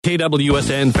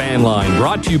KWSN Fan Line,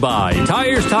 brought to you by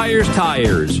Tires, Tires,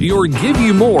 Tires, your give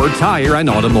you more tire and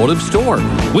automotive store,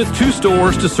 with 2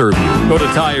 stores to serve you. Go to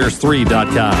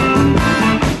tires3.com.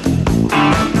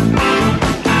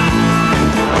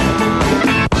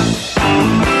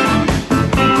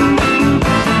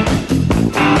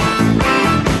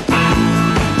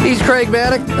 He's Craig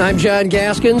Maddock. I'm John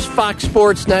Gaskins, Fox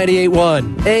Sports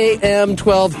 98.1, AM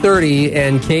 1230,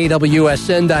 and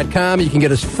KWSN.com. You can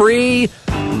get us free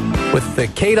with the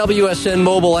KWSN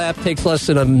mobile app. Takes less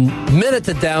than a minute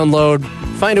to download.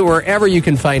 Find it wherever you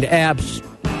can find apps.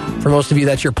 For most of you,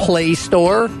 that's your Play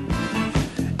Store.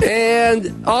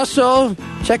 And also,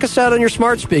 check us out on your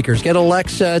smart speakers. Get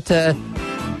Alexa to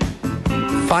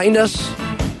find us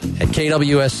at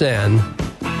KWSN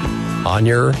on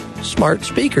your smart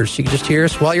speakers. You can just hear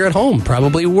us while you're at home,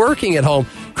 probably working at home.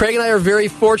 Craig and I are very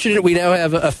fortunate. We now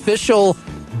have official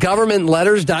government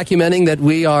letters documenting that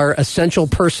we are essential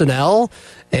personnel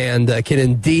and can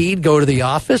indeed go to the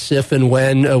office if and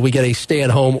when we get a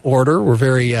stay-at-home order. We're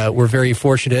very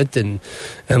fortunate and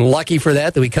lucky for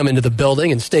that we come into the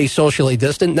building and stay socially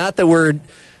distant. Not that we're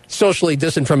socially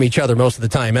distant from each other most of the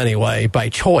time anyway, by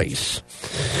choice.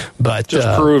 But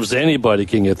just proves anybody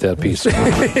can get that piece of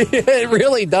it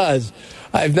really does.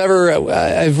 I've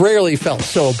rarely felt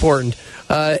so important.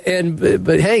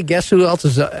 But hey, guess who else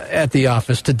is at the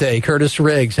office today? Curtis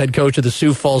Riggs, head coach of the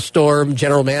Sioux Falls Storm,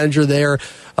 general manager there,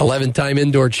 11-time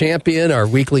indoor champion, our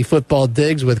weekly football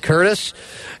digs with Curtis.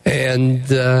 And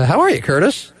how are you,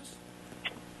 Curtis?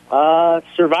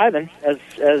 Surviving, as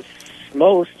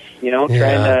most, trying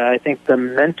to, I think the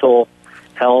mental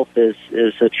health is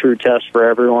a true test for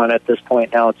everyone at this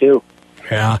point now, too.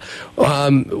 Yeah.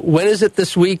 When is it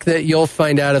this week that you'll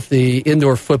find out if the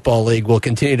Indoor Football League will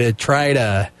continue to try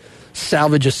to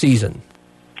salvage a season?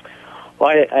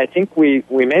 Well, I think we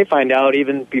may find out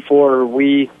even before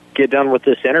we get done with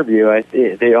this interview.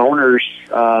 The owners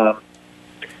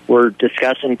were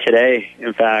discussing today,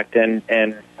 in fact, and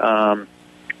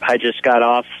I just got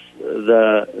off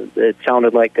it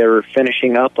sounded like they were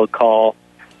finishing up a call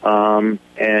and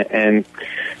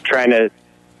trying to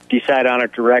decide on a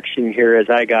direction here as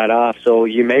I got off. So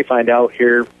you may find out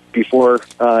here before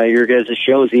your guys'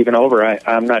 show is even over.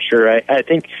 I'm not sure. I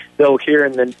think they'll hear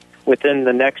within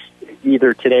the next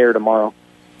either today or tomorrow.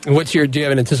 Do you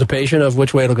have an anticipation of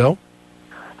which way it'll go?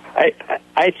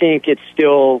 I think it's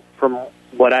still, from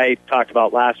what I talked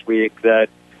about last week, that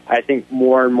I think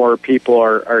more and more people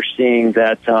are seeing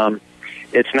that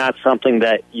it's not something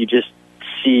that you just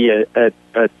see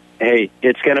hey,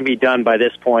 it's going to be done by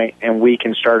this point, and we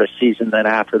can start a season then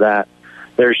after that.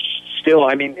 There's still,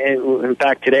 in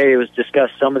fact, today it was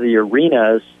discussed some of the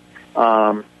arenas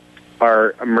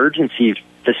are emergency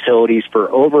facilities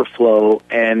for overflow,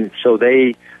 and so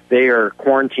they are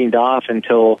quarantined off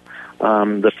until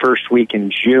the first week in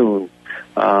June.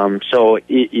 So,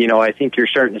 I think you're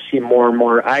starting to see more and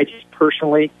more. I just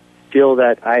personally feel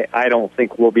that I don't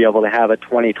think we'll be able to have a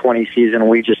 2020 season.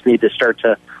 We just need to start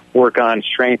to work on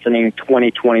strengthening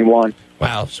 2021.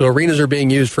 Wow. So arenas are being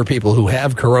used for people who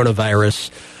have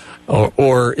coronavirus,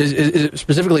 or is it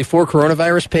specifically for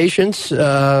coronavirus patients,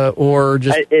 or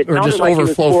just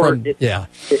overflow from?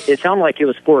 It sounded like it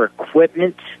was for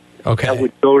equipment that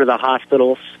would go to the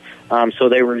hospitals. So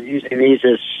they were using these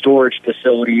as storage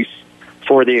facilities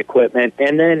for the equipment,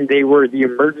 and then they were the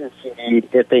emergency need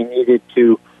if they needed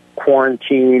to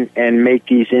quarantine and make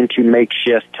these into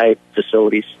makeshift type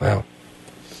facilities. Wow.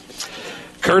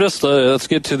 Curtis, let's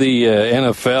get to the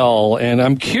NFL, and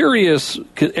I'm curious,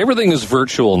 'cause everything is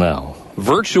virtual now,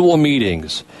 virtual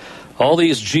meetings. All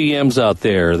these GMs out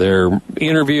there, they're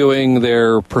interviewing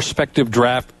their prospective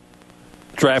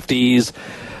draftees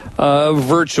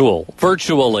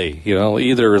virtually,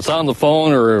 either it's on the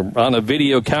phone or on a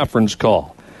video conference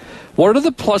call. What are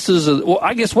the pluses?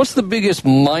 I guess what's the biggest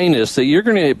minus that you're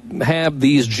going to have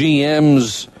these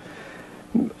GMs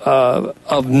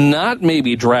of not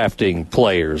maybe drafting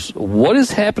players? What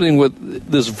is happening with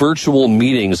this virtual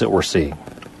meetings that we're seeing?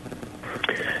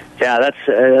 Yeah,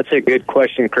 that's a good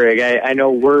question, Craig. I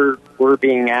know we're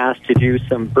being asked to do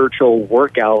some virtual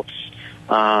workouts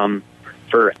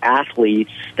for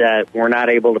athletes that were not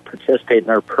able to participate in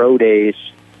our pro days,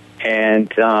 and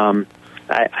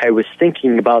I was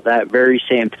thinking about that very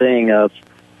same thing of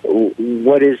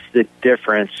what is the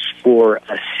difference for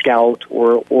a scout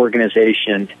or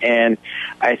organization. And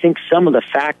I think some of the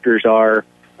factors are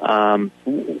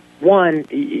one,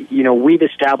 we've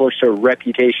established a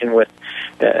reputation with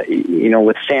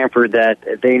Sanford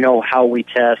that they know how we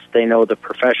test, they know the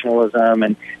professionalism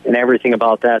and everything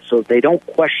about that, so they don't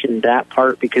question that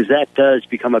part, because that does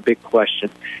become a big question.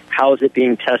 How is it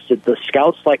being tested? The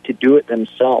scouts like to do it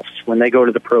themselves when they go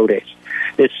to the pro days.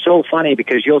 It's so funny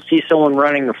because you'll see someone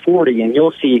running a 40 and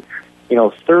you'll see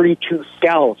 32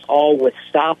 scouts all with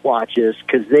stopwatches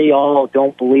because they all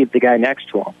don't believe the guy next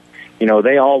to them.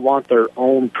 They all want their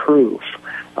own proof.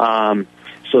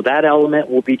 So that element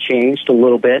will be changed a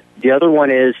little bit. The other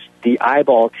one is the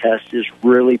eyeball test is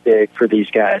really big for these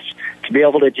guys. To be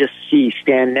able to just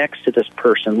stand next to this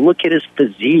person, look at his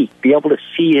physique, be able to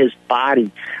see his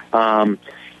body,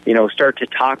 start to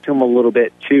talk to him a little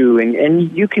bit too.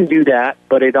 And you can do that,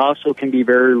 but it also can be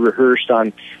very rehearsed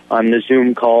on the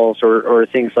Zoom calls or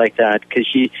things like that, because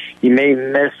you may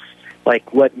miss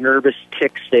like what nervous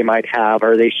tics they might have.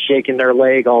 Are they shaking their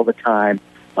leg all the time?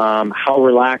 How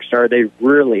relaxed are they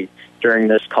really during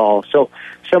this call? So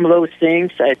some of those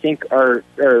things, I think, are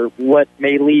what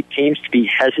may lead teams to be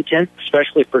hesitant,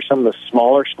 especially for some of the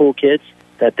smaller school kids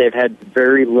that they've had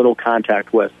very little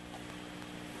contact with.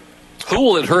 Who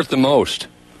will it hurt the most?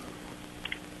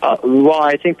 Well,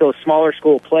 I think those smaller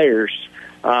school players,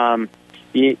 ones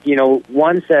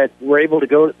that were able to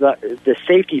go, the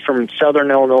safety from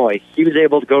Southern Illinois, he was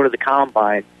able to go to the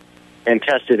combine and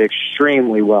tested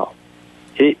extremely well.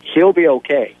 He'll be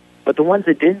okay. But the ones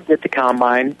that didn't get the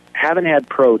combine, haven't had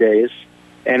pro days,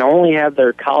 and only have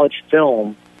their college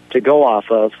film to go off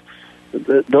of,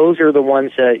 those are the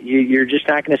ones that you're just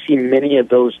not going to see many of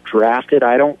those drafted,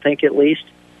 I don't think, at least.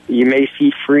 You may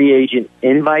see free agent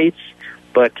invites,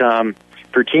 but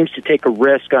for teams to take a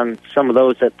risk on some of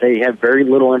those that they have very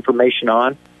little information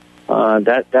on,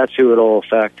 that's who it'll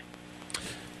affect.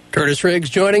 Curtis Riggs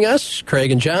joining us.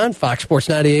 Craig and John, Fox Sports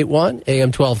 98.1,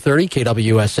 AM 1230,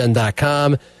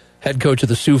 KWSN.com, head coach of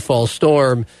the Sioux Falls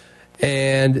Storm.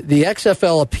 And the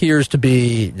XFL appears to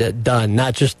be done,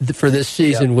 not just for this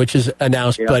season, which is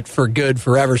announced, but for good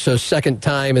forever. So second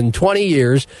time in 20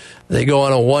 years, they go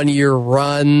on a one-year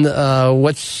run.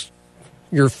 What's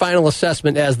your final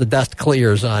assessment as the dust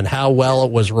clears on how well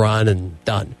it was run and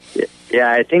done?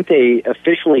 Yeah, I think they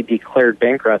officially declared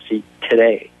bankruptcy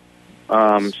today.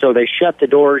 So they shut the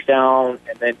doors down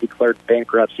and then declared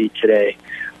bankruptcy today.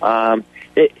 The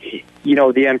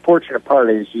unfortunate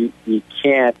part is you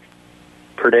can't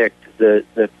predict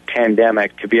the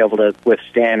pandemic to be able to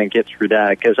withstand and get through that,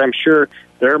 because I'm sure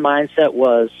their mindset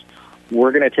was,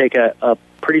 we're going to take a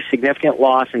pretty significant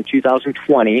loss in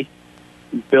 2020,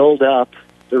 build up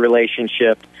the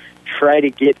relationship, try to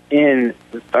get in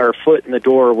our foot in the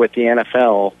door with the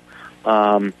NFL,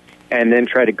 and then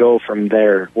try to go from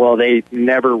there. Well, they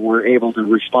never were able to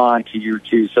respond to year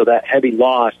two, so that heavy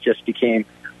loss just became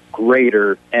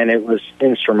greater, and it was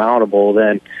insurmountable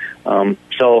then.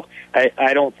 So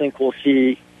I don't think we'll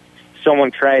see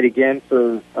someone try it again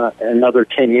for another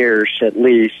 10 years at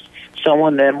least.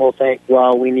 Someone then will think,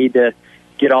 well, we need to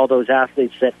get all those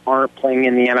athletes that aren't playing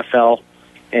in the NFL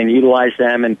and utilize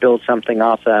them and build something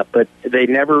off that. But they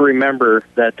never remember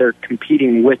that they're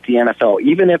competing with the NFL.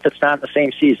 Even if it's not the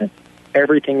same season,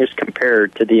 everything is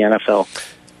compared to the NFL.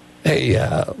 Hey,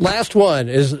 last one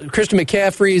is Christian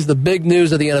McCaffrey's the big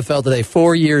news of the NFL today.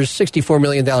 4 years, $64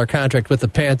 million contract with the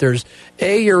Panthers.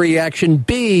 A, your reaction.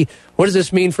 B, what does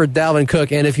this mean for Dalvin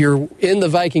Cook? And if you're in the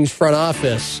Vikings front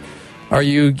office, are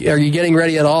you getting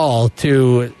ready at all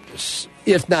to,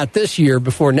 if not this year,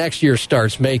 before next year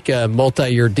starts, make a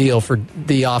multi-year deal for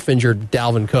the off-injured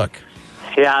Dalvin Cook?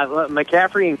 Yeah,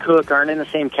 McCaffrey and Cook aren't in the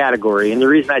same category. And the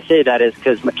reason I say that is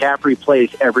because McCaffrey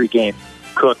plays every game.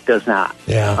 Cook does not.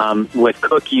 Yeah. With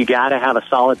Cook, you got to have a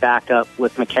solid backup.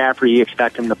 With McCaffrey, you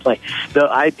expect him to play. Though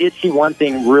I did see one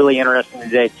thing really interesting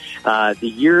today. The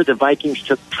year the Vikings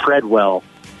took Treadwell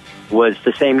was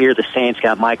the same year the Saints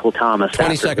got Michael Thomas.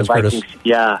 20 seconds, Curtis.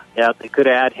 Yeah, they could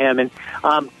have had him. And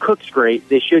Cook's great.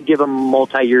 They should give him a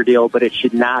multi-year deal, but it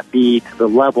should not be to the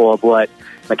level of what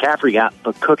McCaffrey got.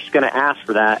 But Cook's going to ask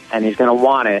for that, and he's going to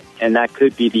want it, and that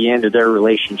could be the end of their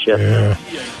relationship.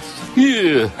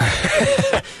 Yeah.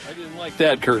 I didn't like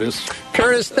that, Curtis.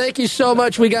 Curtis, thank you so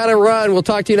much. We got to run. We'll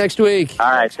talk to you next week.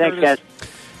 All right. Thanks, guys.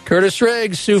 Curtis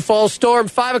Riggs, Sioux Falls Storm,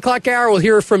 5 o'clock hour. We'll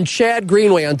hear from Chad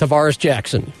Greenway on Tavares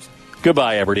Jackson.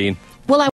 Goodbye, Aberdeen.